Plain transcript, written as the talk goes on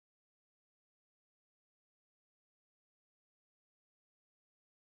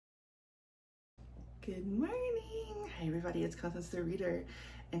Good morning. Hi everybody, it's Constance the Reader,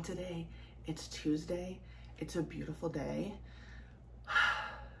 and today it's Tuesday. It's a beautiful day,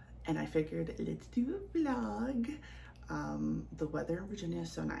 and I figured let's do a vlog. The weather in Virginia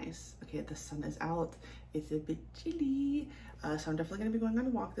is so nice. Okay, the sun is out. It's a bit chilly, so I'm definitely gonna be going on a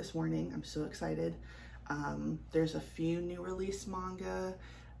walk this morning. I'm so excited. There's a few new release manga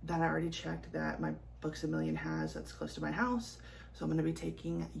that I already checked that my Books A Million has that's close to my house. So I'm gonna be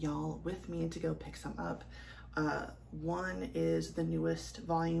taking y'all with me to go pick some up. One is the newest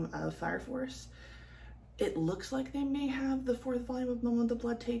volume of Fire Force. It looks like they may have the 4th volume of Momo the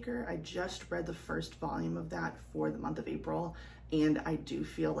Blood Taker. I just read the 1st volume of that for the month of April, and I do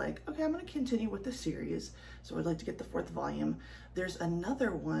feel like, okay, I'm gonna continue with the series. So I'd like to get the 4th volume. There's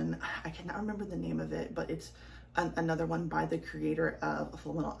another one, I cannot remember the name of it, but it's another one by the creator of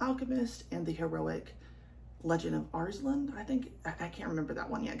Fullmetal Alchemist and the Heroic Legend of Arslan. I can't remember that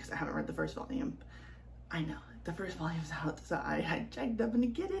one yet because I haven't read the 1st volume. I know, the 1st volume's out, so I checked up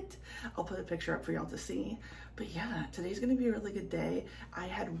and get it. I'll put a picture up for y'all to see. But yeah, today's gonna be a really good day. I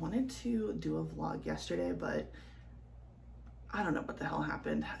had wanted to do a vlog yesterday, but I don't know what the hell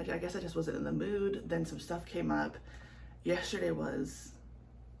happened. I guess I just wasn't in the mood. Then some stuff came up. Yesterday was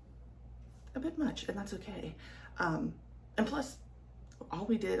a bit much, and that's okay. And plus, all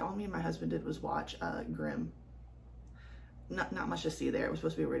me and my husband did was watch Grimm. Not much to see there. It was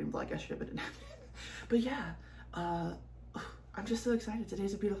supposed to be a reading vlog yesterday, but it didn't happen. But yeah, I'm just so excited.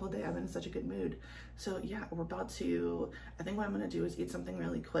 Today's a beautiful day. I'm in such a good mood. So yeah, we're about to, I think what I'm gonna do is eat something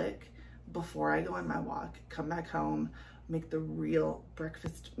really quick before I go on my walk, come back home, make the real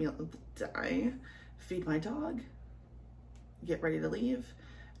breakfast meal of the day, feed my dog, get ready to leave,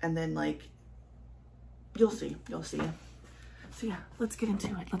 and then like, you'll see. So yeah, let's get into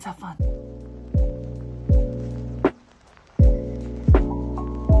it. Let's have fun.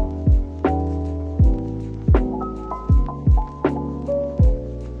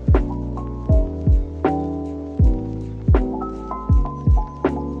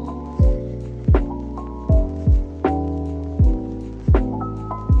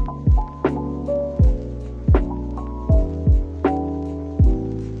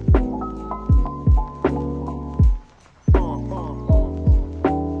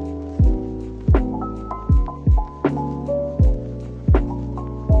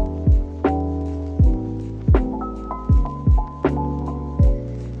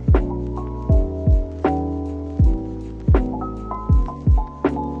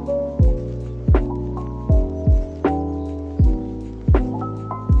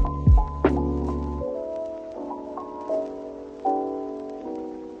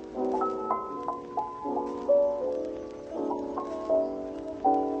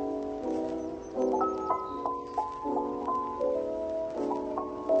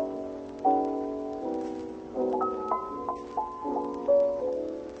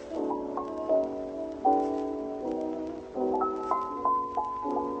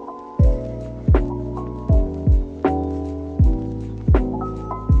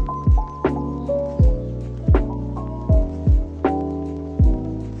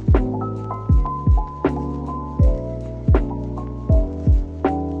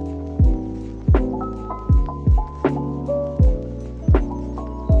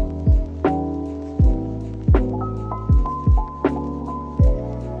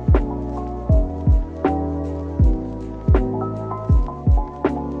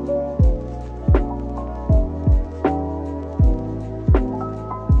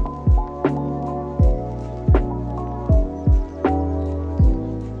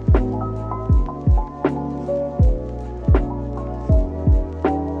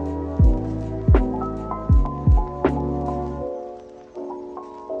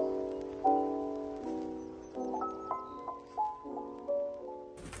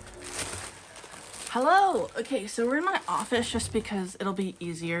 Hello. Okay, so we're in my office just because it'll be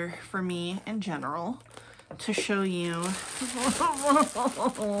easier for me in general to show you.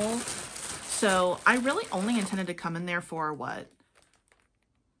 So I really only intended to come in there for what?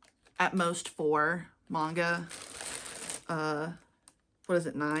 At most 4 manga. What is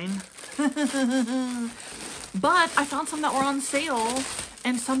it, 9? But I found some that were on sale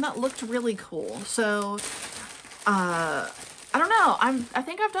and some that looked really cool. So I don't know. I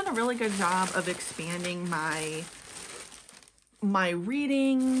think I've done a really good job of expanding my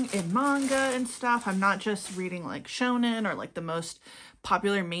reading in manga and stuff. I'm not just reading like shonen or like the most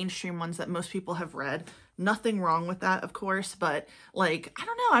popular mainstream ones that most people have read. Nothing wrong with that, of course, but like, I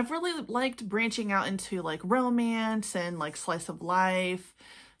don't know, I've really liked branching out into like romance and like slice of life,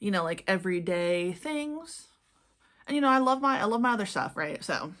 you know, like everyday things. And you know, I love my other stuff, right?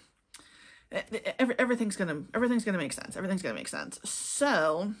 So everything's gonna make sense. Everything's gonna make sense.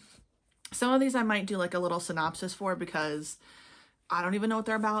 So some of these I might do like a little synopsis for because I don't even know what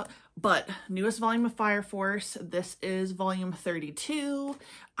they're about. But newest volume of Fire Force. This is volume 32.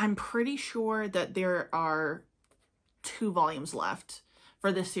 I'm pretty sure that there are 2 volumes left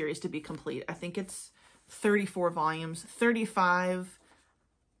for this series to be complete. I think it's 34 volumes, 35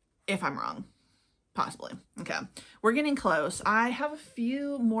 if I'm wrong. Possibly. Okay. We're getting close. I have a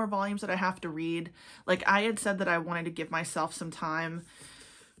few more volumes that I have to read. Like I had said that I wanted to give myself some time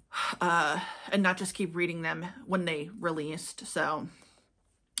and not just keep reading them when they released. So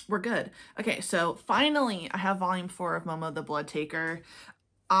we're good. Okay. So finally I have volume 4 of Momo the Blood Taker.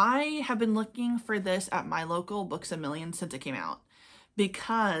 I have been looking for this at my local Books A Million since it came out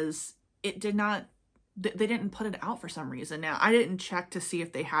because it did not, they didn't put it out for some reason. Now, I didn't check to see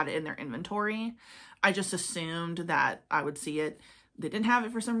if they had it in their inventory. I just assumed that I would see it. They didn't have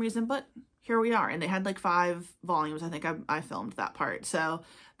it for some reason, but here we are. And they had like 5 volumes. I think I filmed that part. So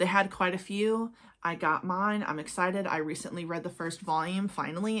they had quite a few. I got mine. I'm excited. I recently read the first volume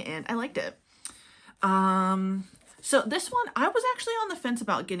finally, and I liked it. So this one, I was actually on the fence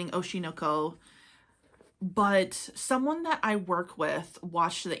about getting Oshinoko, but someone that I work with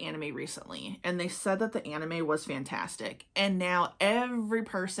watched the anime recently and they said that the anime was fantastic. And now every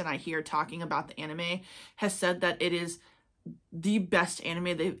person I hear talking about the anime has said that it is the best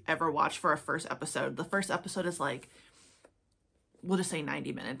anime they've ever watched for a first episode. The first episode is like, we'll just say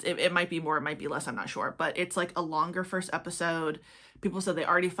 90 minutes. It might be more, it might be less, I'm not sure. But it's like a longer first episode. People said they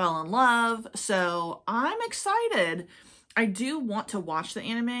already fell in love. So I'm excited. I do want to watch the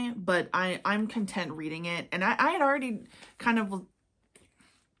anime, but I'm content reading it. And I had already kind of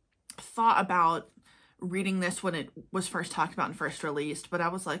thought about reading this when it was first talked about and first released. But I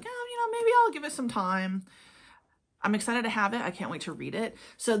was like, oh, you know, maybe I'll give it some time. I'm excited to have it. I can't wait to read it.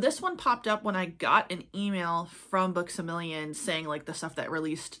 So this one popped up when I got an email from Books A Million saying like the stuff that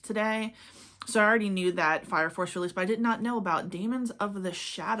released today. So I already knew that Fire Force released, but I did not know about Daemons of the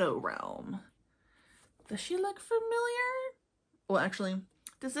Shadow Realm. Does she look familiar? Well, actually,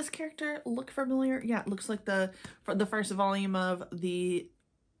 does this character look familiar? Yeah, it looks like the first volume of the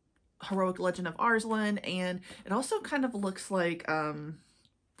Heroic Legend of Arslan, and it also kind of looks like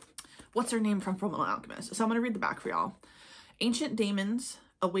what's her name from Fullmetal Alchemist. So I'm going to read the back for y'all. Ancient daemons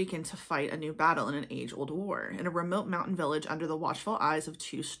awaken to fight a new battle in an age-old war. In a remote mountain village under the watchful eyes of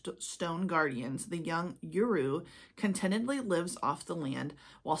 2 stone guardians, the young Yuru contentedly lives off the land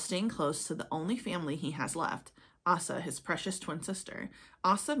while staying close to the only family he has left, Asa, his precious twin sister.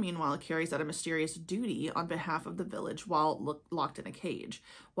 Asa, meanwhile, carries out a mysterious duty on behalf of the village while locked in a cage.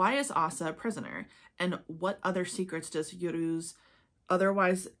 Why is Asa a prisoner? And what other secrets does Yuru's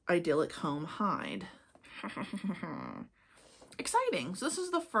otherwise idyllic home hide? Exciting. So this is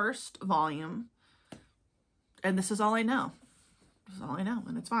the first volume, and this is all I know. This is all I know,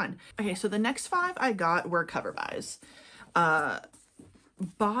 and it's fine. Okay, so the next 5 I got were cover buys.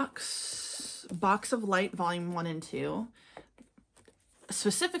 Box of Light Volume 1 and 2.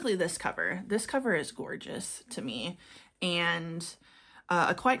 Specifically this cover. This cover is gorgeous to me. And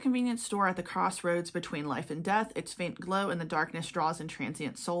a quiet convenience store at the crossroads between life and death. Its faint glow in the darkness draws in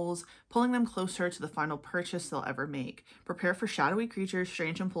transient souls, pulling them closer to the final purchase they'll ever make. Prepare for shadowy creatures,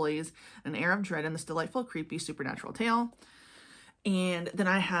 strange employees, an air of dread in this delightful, creepy, supernatural tale. And then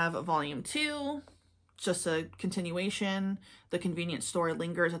I have Volume 2. Just a continuation. The convenience store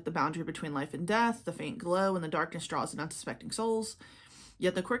lingers at the boundary between life and death. The faint glow in the darkness draws in unsuspecting souls.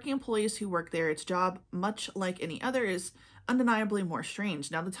 Yet the quirky employees who work there, its job, much like any other, is undeniably more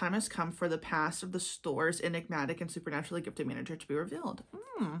strange. Now the time has come for the past of the store's enigmatic and supernaturally gifted manager to be revealed.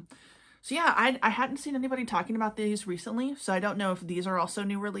 So yeah, I hadn't seen anybody talking about these recently, so I don't know if these are also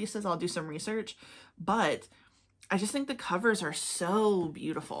new releases. I'll do some research, but I just think the covers are so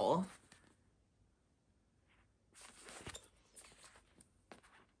beautiful.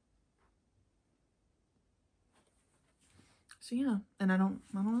 So yeah, and I don't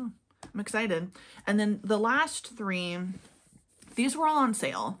know. I'm excited. And then the last 3, these were all on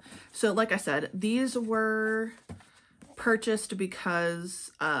sale. So like I said, these were purchased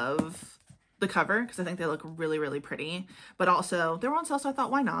because of the cover, because I think they look really, really pretty. But also, they were on sale, so I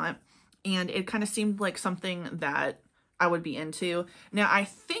thought, why not? And it kind of seemed like something that I would be into. Now, I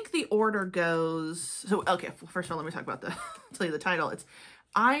think the order goes... So, okay, first of all, let me talk about tell you the title. It's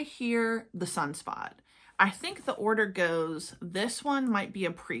I Hear the Sunspot. I think the order goes, this one might be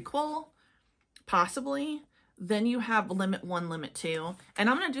a prequel, possibly. Then you have Limit 1, Limit 2. And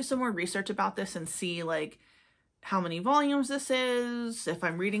I'm going to do some more research about this and see, like, how many volumes this is, if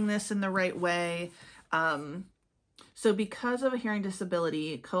I'm reading this in the right way. So because of a hearing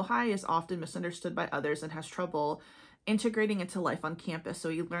disability, Kohai is often misunderstood by others and has trouble integrating into life on campus, so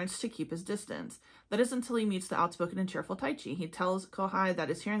he learns to keep his distance. That is until he meets the outspoken and cheerful Taichi. He tells Kohai that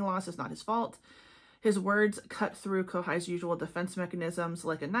his hearing loss is not his fault. His words cut through Kohai's usual defense mechanisms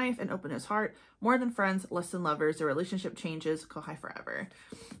like a knife and open his heart. More than friends, less than lovers, their relationship changes Kohai forever.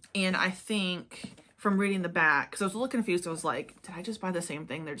 And I think from reading the back, because I was a little confused, I was like, did I just buy the same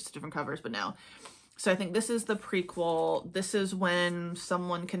thing? They're just different covers, but no. So I think this is the prequel. This is when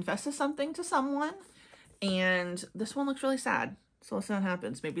someone confesses something to someone. And this one looks really sad. So let's see what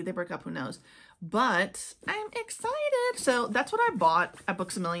happens. Maybe they break up, who knows. But I'm excited. So that's what I bought at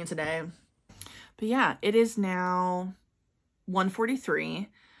Books A Million today. But yeah, it is now 1:43.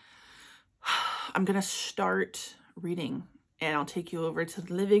 I'm going to start reading. And I'll take you over to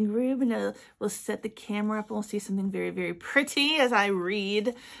the living room and we'll set the camera up and we'll see something very, very pretty as I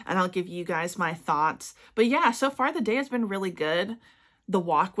read. And I'll give you guys my thoughts. But yeah, so far the day has been really good. The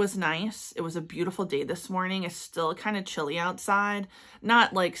walk was nice. It was a beautiful day this morning. It's still kind of chilly outside.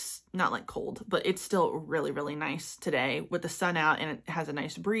 Not like cold, but it's still really, really nice today with the sun out and it has a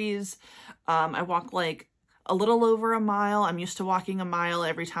nice breeze. I walked like a little over a mile. I'm used to walking a mile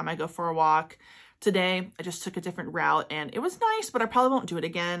every time I go for a walk. Today, I just took a different route and it was nice, but I probably won't do it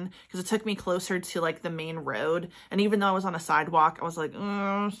again because it took me closer to like the main road. And even though I was on a sidewalk, I was like,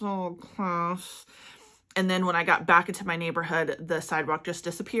 oh, so close. And then when I got back into my neighborhood, the sidewalk just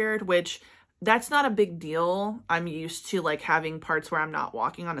disappeared, which that's not a big deal. I'm used to like having parts where I'm not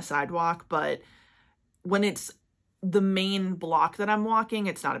walking on a sidewalk, but when it's the main block that I'm walking,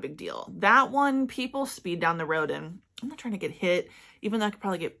 it's not a big deal. That one, people speed down the road and I'm not trying to get hit, even though I could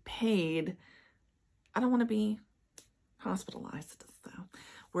probably get paid. I don't want to be hospitalized, so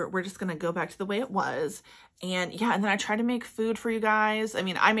we're just going to go back to the way it was. And yeah, and then I tried to make food for you guys. I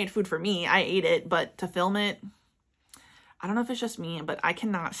mean, I made food for me. I ate it, but to film it, I don't know if it's just me, but I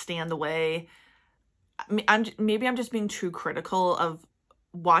cannot stand the way. Maybe I'm just being too critical of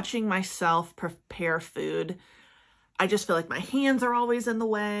watching myself prepare food. I just feel like my hands are always in the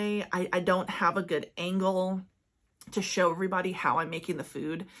way. I don't have a good angle to show everybody how I'm making the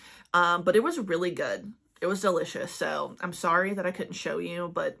food. But it was really good. It was delicious. So I'm sorry that I couldn't show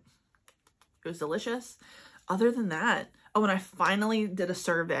you, but it was delicious. Other than that, oh, and I finally did a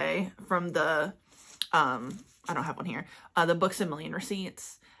survey from the, I don't have one here, the Books A Million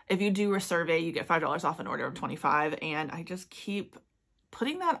receipts. If you do a survey, you get $5 off an order of $25. And I just keep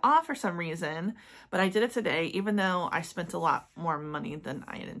putting that off for some reason, but I did it today, even though I spent a lot more money than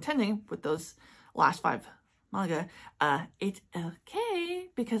I had intended with those last 5 manga. It's okay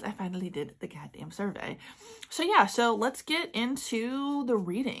because I finally did the goddamn survey. So yeah, so let's get into the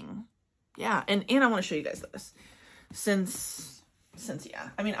reading. Yeah, and I want to show you guys this. Since yeah,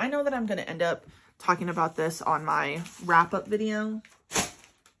 I mean, I know that I'm going to end up talking about this on my wrap-up video,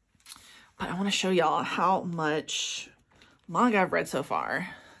 but I want to show y'all how much manga I've read so far.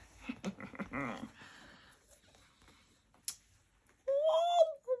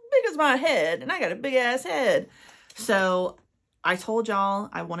 Big as my head, and I got a big ass head. So I told y'all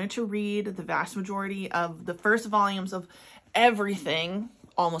I wanted to read the vast majority of the first volumes of everything,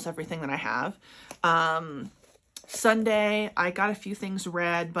 almost everything that I have. Sunday, I got a few things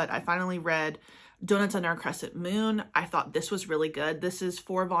read, but I finally read Donuts Under a Crescent Moon. I thought this was really good. This is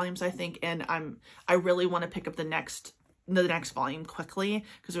 4 volumes, I think, and I really want to pick up the next volume quickly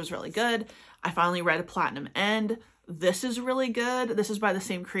because it was really good. I finally read Platinum End. This is really good. This is by the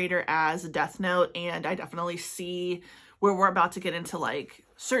same creator as Death Note, and I definitely see where we're about to get into like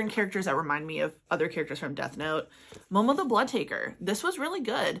certain characters that remind me of other characters from Death Note. Momo the Blood Taker. This was really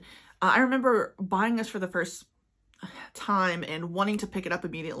good. I remember buying this for the first time and wanting to pick it up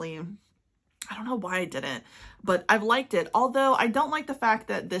immediately. I don't know why I didn't, but I've liked it. Although I don't like the fact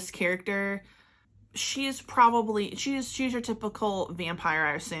that this character, she's your typical vampire,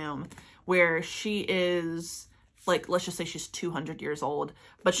 I assume, where she is like, let's just say she's 200 years old,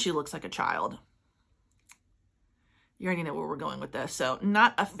 but she looks like a child. You already know where we're going with this. So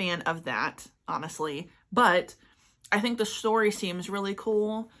not a fan of that, honestly, but I think the story seems really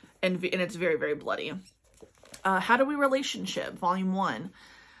cool and it's very, very bloody. How Do We Relationship, Volume 1.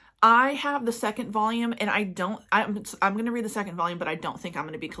 I have the second volume and I'm going to read the second volume, but I don't think I'm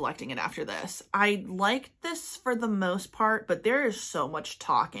going to be collecting it after this. I liked this for the most part, but there is so much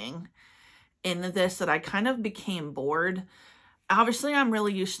talking in this that I kind of became bored. Obviously, I'm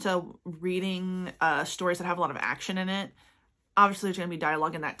really used to reading stories that have a lot of action in it. Obviously, there's going to be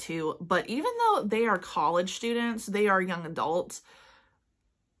dialogue in that too. But even though they are college students, they are young adults,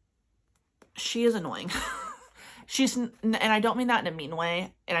 she is annoying. and I don't mean that in a mean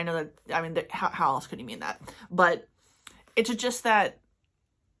way. And I know that, I mean, how else could you mean that? But it's just that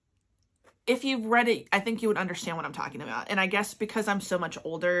if you've read it, I think you would understand what I'm talking about. And I guess because I'm so much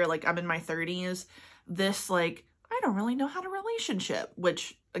older, like I'm in my 30s, this like, I don't really know how to relationship,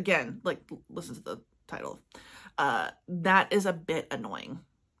 which again, like listen to the title. That is a bit annoying.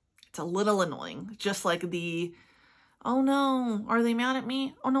 It's a little annoying. Just like the, oh no, are they mad at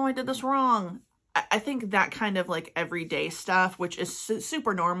me? Oh no, I did this wrong. I think that kind of like everyday stuff, which is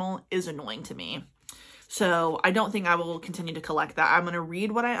super normal, is annoying to me. So I don't think I will continue to collect that. I'm going to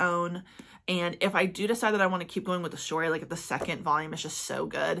read what I own. And if I do decide that I want to keep going with the story, like if the second volume is just so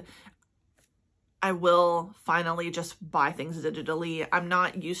good, I will finally just buy things digitally. I'm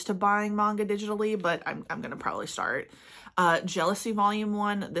not used to buying manga digitally, but I'm going to probably start. Jealousy Volume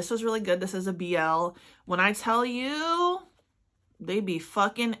 1. This was really good. This is a BL. When I tell you, they be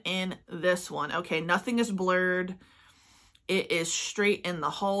fucking in this one. Okay, nothing is blurred. It is straight in the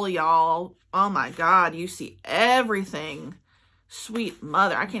hole, y'all. Oh my God, you see everything. Sweet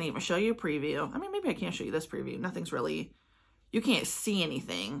mother. I can't even show you a preview. I mean, maybe I can't show you this preview. Nothing's really, you can't see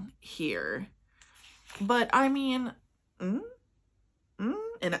anything here. But I mean, and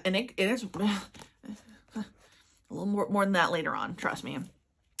it is a little more than that later on, trust me.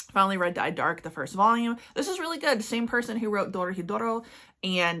 Finally read Die Dark, the first volume. This is really good. Same person who wrote Dorohedoro.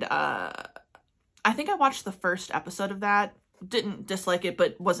 And I think I watched the first episode of that. Didn't dislike it,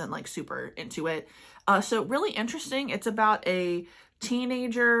 but wasn't like super into it. So really interesting. It's about a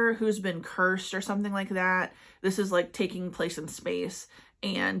teenager who's been cursed or something like that. This is like taking place in space.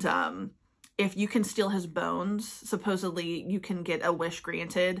 And if you can steal his bones, supposedly you can get a wish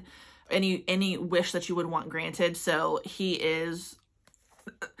granted. Any wish that you would want granted. So he is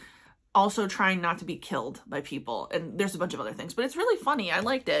also trying not to be killed by people, and there's a bunch of other things, but it's really funny. I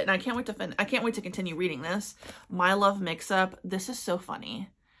liked it, and I can't wait to continue reading this. My Love Mix-Up. This is so funny.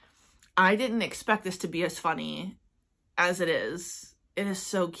 I didn't expect this to be as funny as it is. It is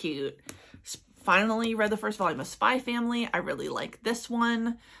so cute. Finally read the first volume of Spy Family. I really like this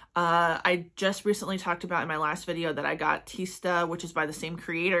one. I just recently talked about in my last video that I got Tista, which is by the same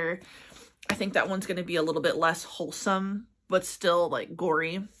creator. I think that one's going to be a little bit less wholesome, but still like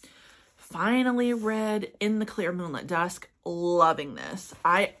gory. Finally read In the Clear Moonlit Dusk. Loving this.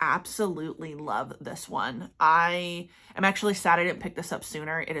 I absolutely love this one. I am actually sad I didn't pick this up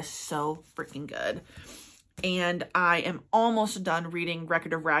sooner. It is so freaking good. And I am almost done reading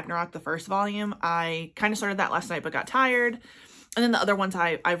Record of Ragnarok, the first volume. I kind of started that last night, but got tired. And then the other ones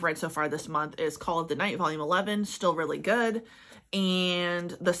I've read so far this month is Call of the Night, Volume 11. Still really good. And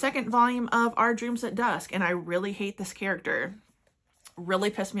the second volume of Our Dreams at Dusk. And I really hate this character. Really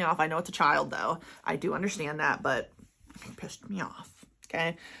pissed me off. I know it's a child, though. I do understand that, but it pissed me off.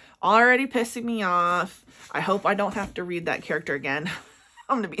 Okay? Already pissing me off. I hope I don't have to read that character again.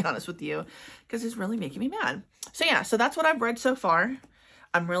 I'm going to be honest with you, because it's really making me mad. So yeah, so that's what I've read so far.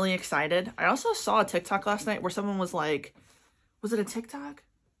 I'm really excited. I also saw a TikTok last night where someone was like, was it a TikTok?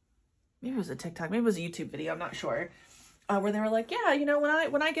 Maybe it was a TikTok. Maybe it was a YouTube video. I'm not sure. Where they were like, yeah, you know,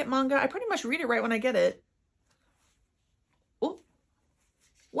 when I get manga, I pretty much read it right when I get it. Oh,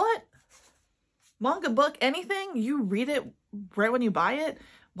 what? Manga, book, anything? You read it right when you buy it?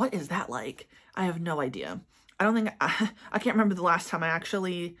 What is that like? I have no idea. I don't think, I can't remember the last time I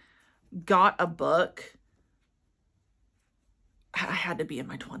actually got a book. I had to be in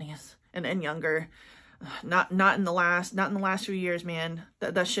my 20s and younger. Not in the last few years, man.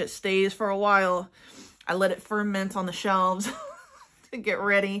 That shit stays for a while. I let it ferment on the shelves to get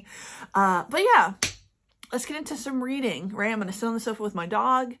ready. But yeah, let's get into some reading, right? I'm going to sit on the sofa with my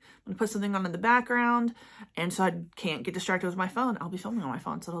dog. I'm going to put something on in the background. And so I can't get distracted with my phone. I'll be filming on my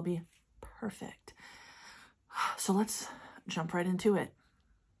phone, so it'll be perfect. So let's jump right into it.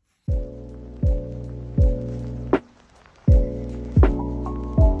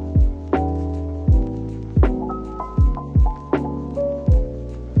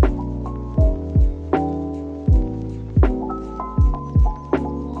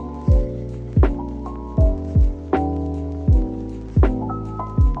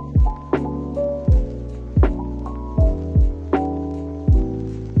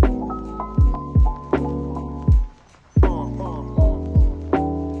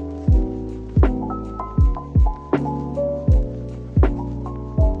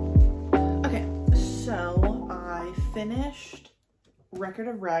 Finished Record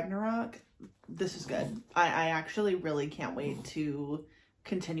of Ragnarok. This is good. I actually really can't wait to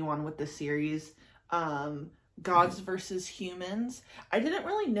continue on with this series. Gods versus Humans. I didn't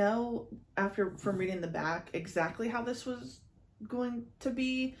really know from reading the back exactly how this was going to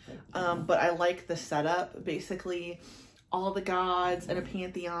be, but I like the setup. Basically, all the gods and a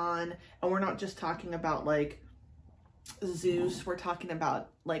pantheon, and we're not just talking about like Zeus, we're talking about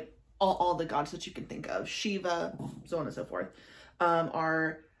like all the gods that you can think of, Shiva, so on and so forth,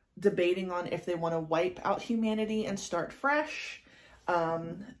 are debating on if they want to wipe out humanity and start fresh.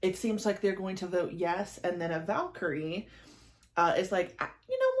 It seems like they're going to vote yes, and then a Valkyrie is like,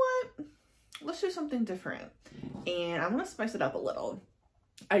 you know what? Let's do something different. And I'm going to spice it up a little.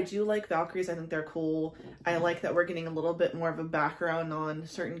 I do like Valkyries. I think they're cool. I like that we're getting a little bit more of a background on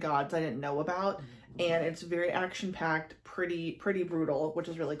certain gods I didn't know about. And it's very action-packed, pretty brutal, which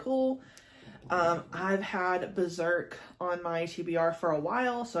is really cool. I've had Berserk on my TBR for a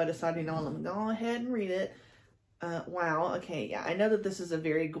while, so I decided, you know, let me go ahead and read it. Wow, okay, yeah, I know that this is a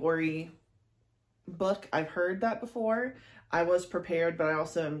very gory book. I've heard that before. I was prepared, but I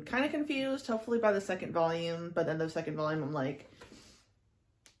also am kind of confused, hopefully by the second volume. But then the second volume, I'm like,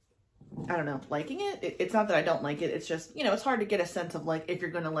 I don't know, liking it. It's not that I don't like it. It's just, you know, it's hard to get a sense of like if you're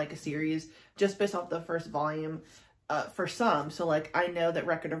going to like a series just based off the first volume for some. So like I know that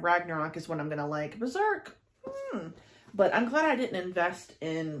Record of Ragnarok is what I'm going to like. Berserk. But I'm glad I didn't invest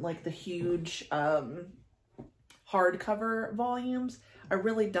in like the huge hardcover volumes. I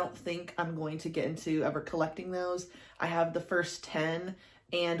really don't think I'm going to get into ever collecting those. I have the first 10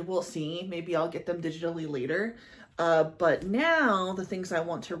 and we'll see. Maybe I'll get them digitally later. But now the things I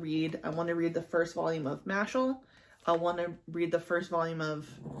want to read the first volume of Mashal. I want to read the first volume of,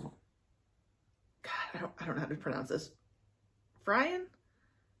 God, I don't know how to pronounce this. Frian?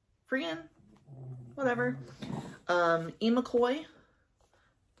 Whatever. Imakoi.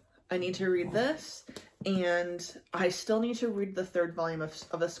 I need to read this. And I still need to read the third volume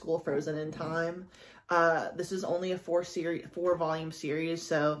of A School Frozen in Time. This is only a 4-volume series,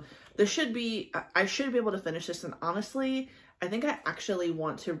 so I should be able to finish this. And honestly, I think I actually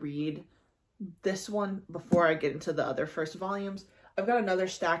want to read this one before I get into the other first volumes. I've got another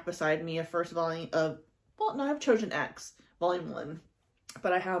stack beside me, a first volume of, well, no, I have Trojan X, volume 1.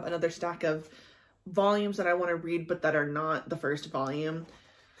 But I have another stack of volumes that I want to read, but that are not the first volume.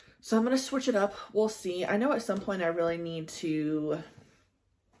 So I'm going to switch it up. We'll see. I know at some point I really need to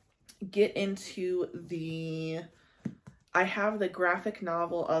get into I have the graphic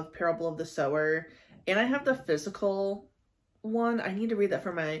novel of Parable of the Sower, and I have the physical one. I need to read that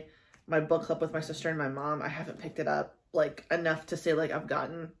for my book club with my sister and my mom. I haven't picked it up like enough to say like I've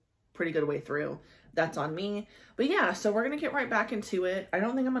gotten pretty good way through. That's on me. But yeah, so we're going to get right back into it. I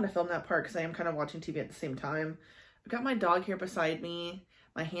don't think I'm going to film that part because I am kind of watching TV at the same time. I've got my dog here beside me.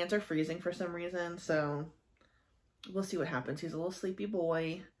 My hands are freezing for some reason, so we'll see what happens. He's a little sleepy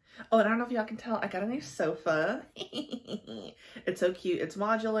boy. Oh, and I don't know if y'all can tell, I got a new sofa. It's so cute. It's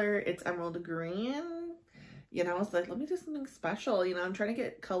modular. It's emerald green. You know, I was like, let me do something special. You know, I'm trying to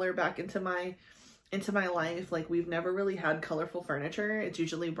get color back into my life. Like, we've never really had colorful furniture. It's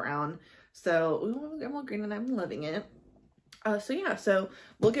usually brown. So, ooh, emerald green, and I'm loving it. So yeah, so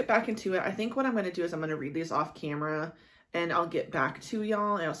we'll get back into it. I think what I'm going to do is I'm going to read these off camera, and I'll get back to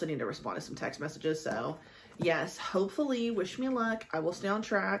y'all. I also need to respond to some text messages. So yes, hopefully, wish me luck. I will stay on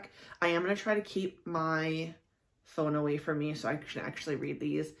track. I am going to try to keep my phone away from me so I can actually read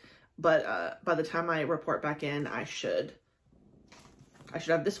these. But by the time I report back in, I should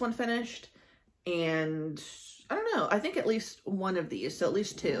have this one finished. And I don't know, I think at least one of these. So at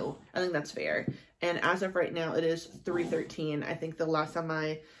least 2. I think that's fair. And as of right now, it is 3:13. I think the last time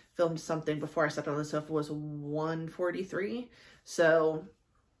I filmed something before I stepped on the sofa was 1:43. So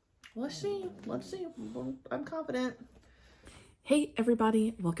let's see. I'm confident. Hey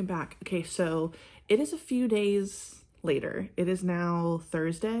everybody, welcome back. Okay, so it is a few days later. It is now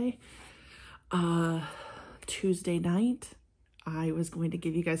Thursday. Tuesday night, I was going to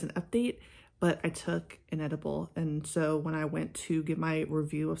give you guys an update, but I took an edible, and so when I went to give my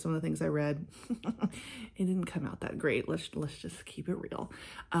review of some of the things I read, it didn't come out that great. Let's just keep it real.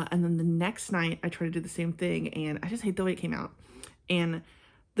 And then the next night, I tried to do the same thing, and I just hate the way it came out. And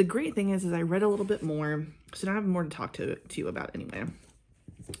the great thing is I read a little bit more, so now I have more to talk to you about anyway.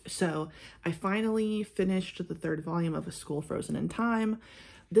 So I finally finished the 3rd volume of A School Frozen in Time.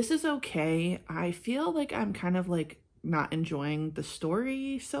 This is okay. I feel like I'm kind of like not enjoying the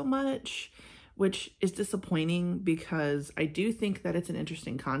story so much, which is disappointing because I do think that it's an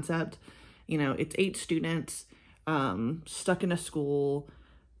interesting concept. You know, it's 8 students stuck in a school,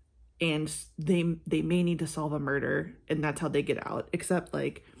 and they may need to solve a murder, and that's how they get out. Except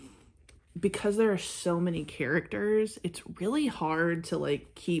like, because there are so many characters, it's really hard to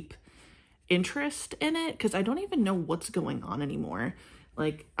like keep interest in it because I don't even know what's going on anymore.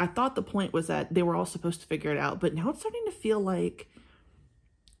 Like, I thought the point was that they were all supposed to figure it out, but now it's starting to feel like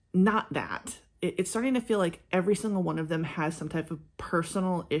not that. It's starting to feel like every single one of them has some type of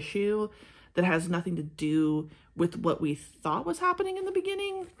personal issue that has nothing to do with what we thought was happening in the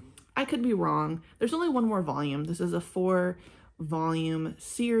beginning. I could be wrong. There's only one more volume. This is a 4-volume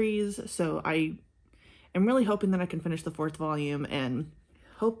series, so I am really hoping that I can finish the 4th volume and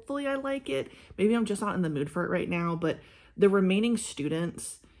hopefully I like it. Maybe I'm just not in the mood for it right now, but the remaining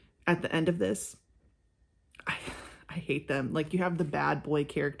students at the end of this, I hate them. Like, you have the bad boy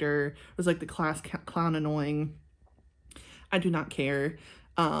character who's like the class clown annoying. I do not care.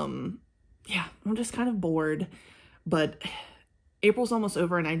 Yeah, I'm just kind of bored, but April's almost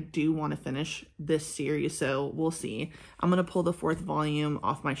over and I do want to finish this series, so we'll see. I'm going to pull the 4th volume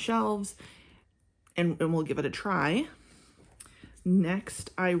off my shelves and we'll give it a try.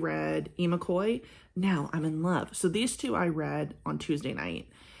 Next, I read Imakoi. Now I'm in love. So these two I read on Tuesday night.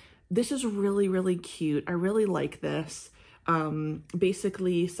 This is really, really cute. I really like this.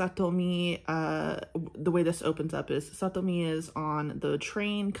 Basically, Satomi, the way this opens up is Satomi is on the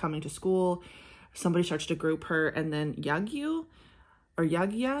train coming to school. Somebody starts to group her, and then Yagyu, or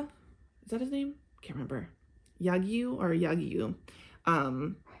Yagia, is that his name? Can't remember. Yagyu or Yagyu,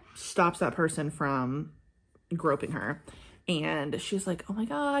 stops that person from groping her. And she's like, oh my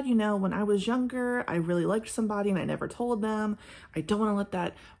God, you know, when I was younger, I really liked somebody and I never told them. I don't want to let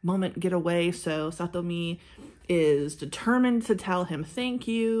that moment get away. So Satomi is determined to tell him thank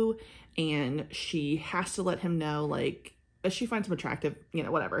you. And she has to let him know, like, she finds him attractive, you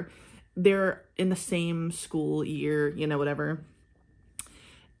know, whatever. They're in the same school year, you know, whatever.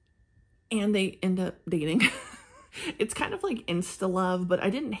 And they end up dating. It's kind of like insta-love, but I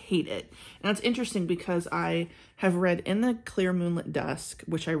didn't hate it. And it's interesting because I have read In the Clear Moonlit Dusk,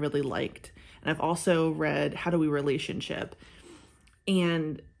 which I really liked. And I've also read How Do We Relationship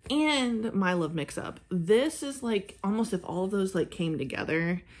and My Love Mix-Up. This is like almost if all of those like came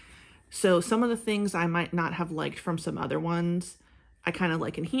together. So some of the things I might not have liked from some other ones, I kind of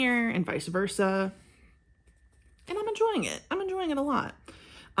like in here and vice versa. And I'm enjoying it. I'm enjoying it a lot.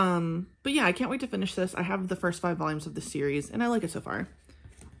 But yeah, I can't wait to finish this. I have the first 5 volumes of the series and I like it so far.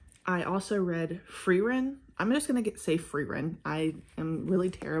 I also read Frieren. I'm just going to say Frieren. I am really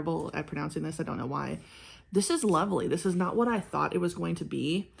terrible at pronouncing this. I don't know why. This is lovely. This is not what I thought it was going to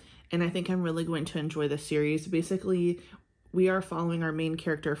be. And I think I'm really going to enjoy this series. Basically, we are following our main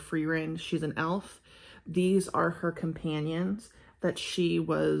character, Frieren. She's an elf. These are her companions that she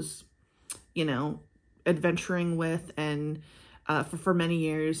was, you know, adventuring with and for many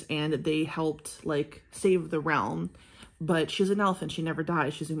years, and they helped like save the realm. But she's an elf and she never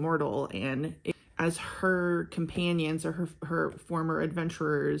dies. She's immortal. And as her companions or her former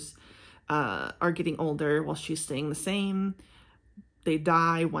adventurers are getting older while she's staying the same, they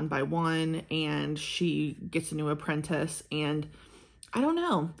die one by one and she gets a new apprentice. And I don't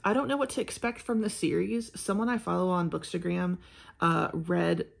know what to expect from the series. Someone I follow on Bookstagram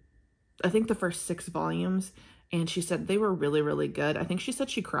read, I think, the first 6 volumes. And she said they were really, really good. I think she said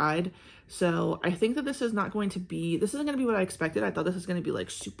she cried. So I think that this isn't going to be what I expected. I thought this was going to be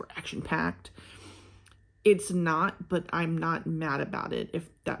like super action-packed. It's not, but I'm not mad about it, if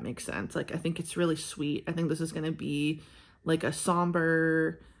that makes sense. Like, I think it's really sweet. I think this is going to be like a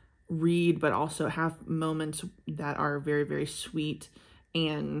somber read, but also have moments that are very, very sweet.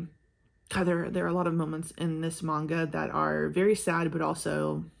 And God, there are a lot of moments in this manga that are very sad, but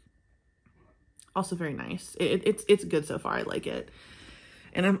also very nice. It's good so far. I like it.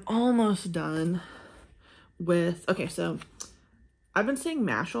 And I'm almost done with, okay, so I've been saying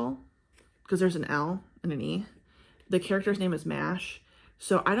Mashal because there's an L and an E. The character's name is Mash.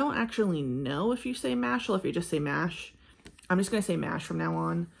 So I don't actually know if you say Mashal, if you just say Mash. I'm just going to say Mash from now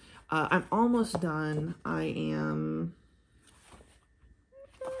on. I'm almost done. I am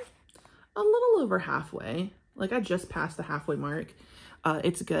a little over halfway. Like, I just passed the halfway mark.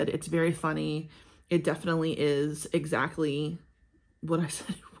 It's good. It's very funny. It definitely is exactly what I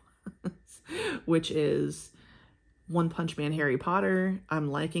said it was, which is One Punch Man Harry Potter. I'm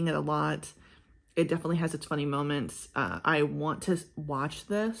liking it a lot. It definitely has its funny moments. I want to watch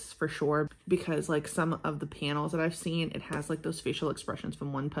this for sure because like some of the panels that I've seen, it has like those facial expressions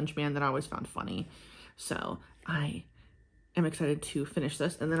from One Punch Man that I always found funny. So I am excited to finish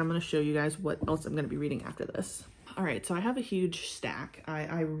this, and then I'm going to show you guys what else I'm going to be reading after this. All right, so I have a huge stack.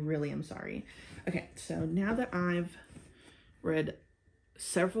 I really am sorry. Okay, so now that I've read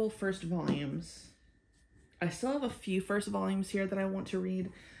several first volumes, I still have a few first volumes here that I want to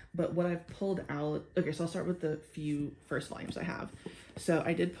read, but what I've pulled out, okay, so I'll start with the few first volumes I have. So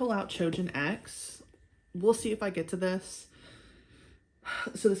I did pull out Chojin X. We'll see if I get to this.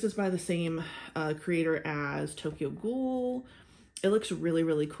 So this is by the same creator as Tokyo Ghoul. It looks really,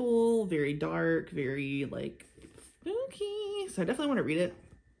 really cool, very dark, very like spooky. So I definitely want to read it.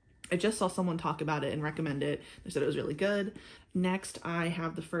 I just saw someone talk about it and recommend it. They said it was really good. Next, I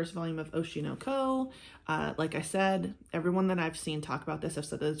have the first volume of Oshinoko. Like I said, everyone that I've seen talk about this have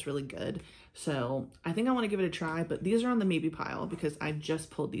said that it's really good. So I think I want to give it a try, but these are on the maybe pile because I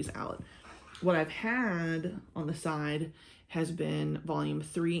just pulled these out. What I've had on the side has been volume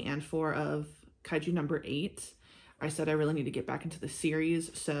 3 and 4 of Kaiju number 8. I said I really need to get back into the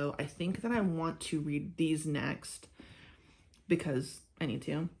series, so I think that I want to read these next because I need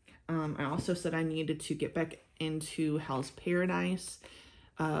to. I also said I needed to get back into Hell's Paradise.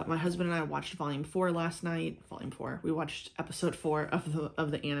 My husband and I watched volume 4 last night. Volume 4. We watched episode 4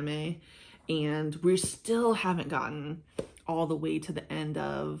 of the anime, and we still haven't gotten all the way to the end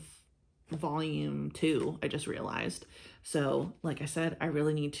of volume 2, I just realized. So, like I said, I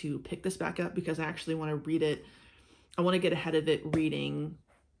really need to pick this back up because I actually want to read it. I want to get ahead of it reading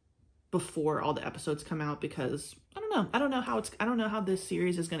before all the episodes come out because I don't know how this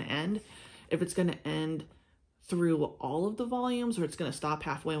series is going to end. If it's going to end through all of the volumes or it's going to stop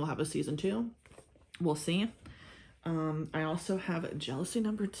halfway and we'll have a season 2. We'll see. I also have Jealousy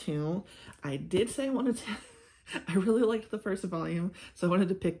number 2. I did say I wanted to I really liked the first volume, so I wanted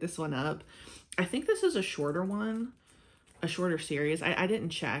to pick this one up. I think this is a shorter one, a shorter series. I didn't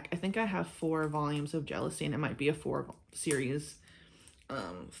check. I think I have 4 volumes of Jealousy, and it might be a 4-volume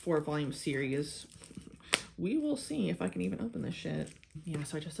series. We will see if I can even open this shit. Yeah,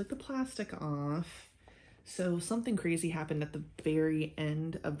 so I just took the plastic off. So something crazy happened at the very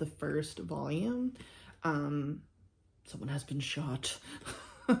end of the first volume. Someone has been shot.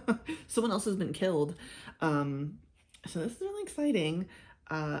 Someone else has been killed. So this is really exciting.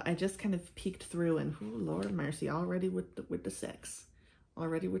 I just kind of peeked through and, oh, Lord mercy, already with the sex.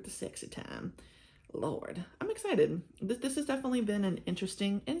 Already with the sexy time. Lord, I'm excited. This has definitely been an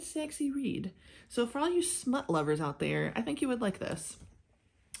interesting and sexy read. So for all you smut lovers out there, I think you would like this.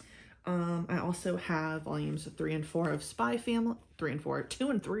 I also have volumes 3 and 4 of Spy Family, 2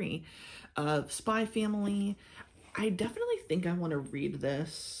 and 3 of Spy Family. I definitely think I want to read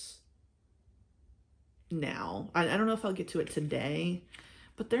this now. I don't know if I'll get to it today,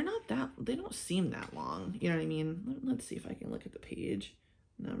 but they don't seem that long. You know what I mean? Let's see if I can look at the page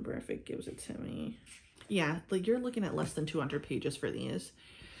number, if it gives it to me. Yeah, like you're looking at less than 200 pages for these.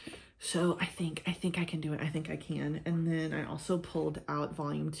 So I think I can do it. I think I can. And then I also pulled out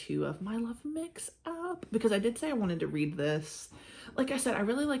volume 2 of My Love Mix-Up because I did say I wanted to read this. Like I said, I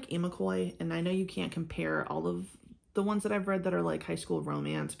really like Imakoi, and I know you can't compare all of the ones that I've read that are like high school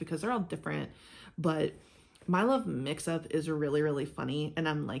romance because they're all different, but My Love Mix-Up is really, really funny, and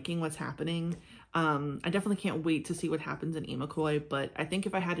I'm liking what's happening. I definitely can't wait to see what happens in Imakoi, but I think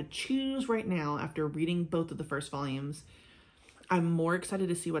if I had to choose right now after reading both of the first volumes, I'm more excited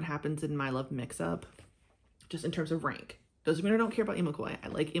to see what happens in My Love Mix-Up, just in terms of rank. Doesn't mean I don't care about Imakoi. I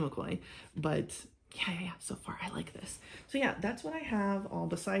like Imakoi, but yeah, so far I like this. So yeah, that's what I have all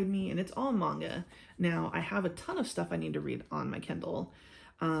beside me, and it's all manga. Now, I have a ton of stuff I need to read on my Kindle.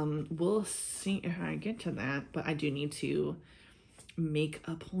 We'll see if I get to that, but I do need to make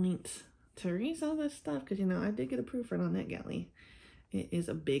a point to read some of this stuff because, you know, I did get approved for it on NetGalley. It is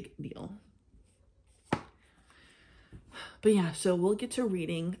a big deal. But yeah, so we'll get to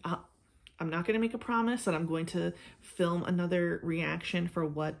reading. I'm not going to make a promise that I'm going to film another reaction for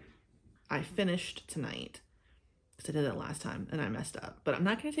what I finished tonight, because I did it last time and I messed up, but I'm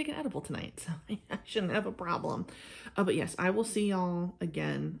not going to take an edible tonight, so I shouldn't have a problem. But yes, I will see y'all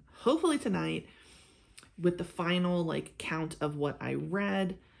again, hopefully tonight, with the final like count of what I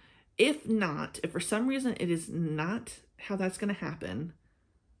read. If not, if for some reason it is not how that's going to happen,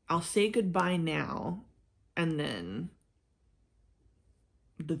 I'll say goodbye now and then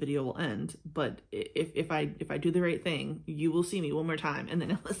the video will end. But if I do the right thing, you will see me one more time and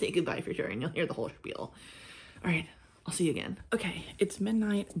then I'll say goodbye for sure and you'll hear the whole spiel. All right, I'll see you again. Okay, it's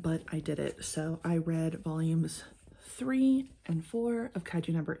midnight, but I did it. So I read volumes 3 and 4 of Kaiju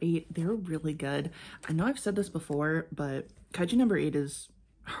number 8. They're really good. I know I've said this before, but Kaiju number 8 is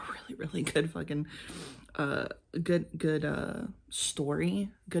a really, really good fucking good story,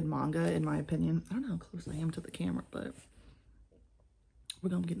 good manga in my opinion. I don't know how close I am to the camera, but we're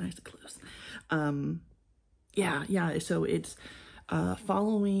gonna get nice and close. Yeah, so it's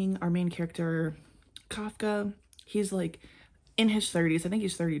following our main character Kafka. He's like in his 30s. I think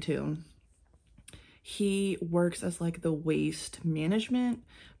he's 32. He works as like the waste management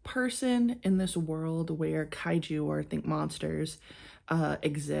person in this world where kaiju, or I think monsters,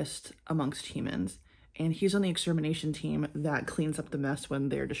 exist amongst humans. and he's on the extermination team that cleans up the mess when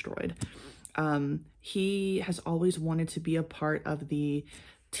they're destroyed. He has always wanted to be a part of the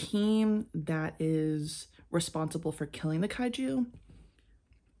team that is responsible for killing the kaiju,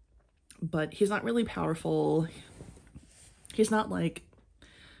 but he's not really powerful. He's not like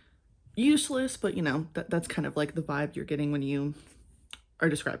useless, but you know, that's kind of like the vibe you're getting when you are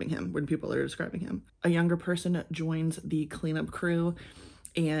describing him, when people are describing him. A younger person joins the cleanup crew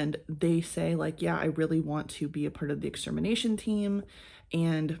and they say like, yeah, I really want to be a part of the extermination team.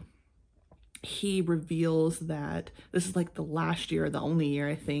 And he reveals that this is like the last year, the only year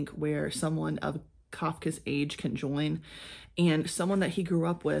I think, where someone of Kafka's age can join. And someone that he grew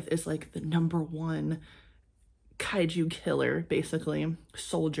up with is like the #1 kaiju killer, basically,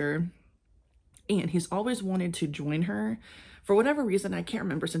 soldier. And he's always wanted to join her. For whatever reason, I can't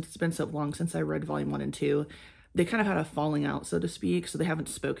remember since it's been so long since I read volume 1 and 2. They kind of had a falling out, so to speak, so they haven't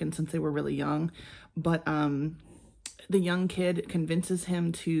spoken since they were really young. But the young kid convinces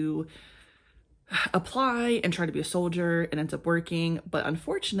him to apply and try to be a soldier and ends up working. But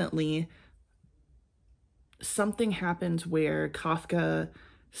unfortunately, something happens where Kafka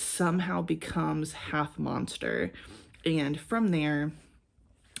somehow becomes half monster. And from there,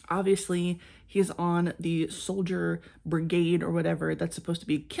 obviously, he's on the soldier brigade or whatever that's supposed to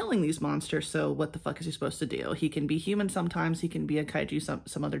be killing these monsters. So what the fuck is he supposed to do? He can be human sometimes. He can be a kaiju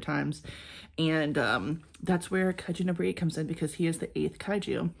some other times. And that's where Kaiju number 8 comes in, because he is the 8th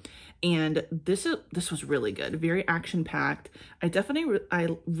kaiju. And this was really good. Very action-packed.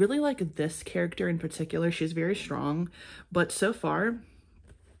 I really like this character in particular. She's very strong. But so far,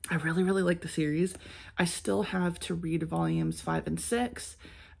 I really, really like the series. I still have to read volumes 5 and 6.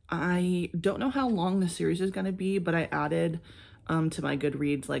 I don't know how long the series is going to be, but I added to my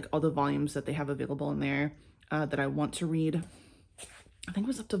Goodreads like all the volumes that they have available in there that I want to read. I think it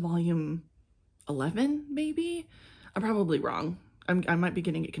was up to volume 11, maybe? I'm probably wrong. I might be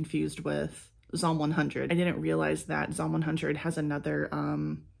getting it confused with Zom 100. I didn't realize that Zom 100 has another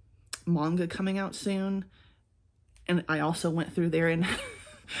manga coming out soon. And I also went through there and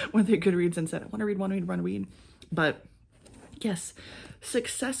went through Goodreads and said, I want to read. But yes,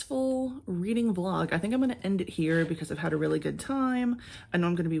 successful reading vlog. I think I'm going to end it here because I've had a really good time. I know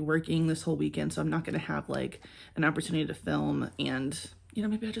I'm going to be working this whole weekend, so I'm not going to have like an opportunity to film, and you know,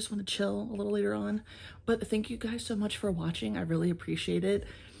 maybe I just want to chill a little later on. But thank you guys so much for watching. I really appreciate it.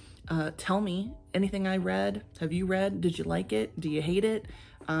 Tell me anything I read. Have you read? Did you like it? Do you hate it?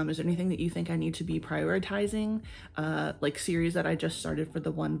 Is there anything that you think I need to be prioritizing? Like series that I just started for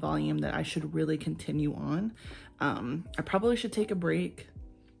the 1 volume that I should really continue on. I probably should take a break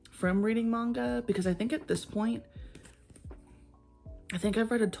from reading manga, because I think at this point, I think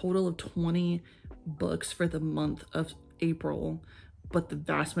I've read a total of 20 books for the month of April, but the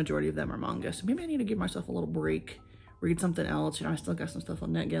vast majority of them are manga. So maybe I need to give myself a little break, read something else. You know, I still got some stuff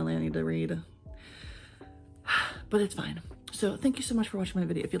on NetGalley I need to read, but it's fine. So thank you so much for watching my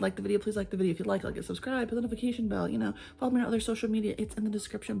video. If you like the video, please like the video. If you like it, subscribe, hit the notification bell, you know, follow me on other social media. It's in the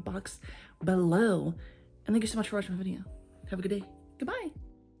description box below. And thank you so much for watching my video. Have a good day. Goodbye.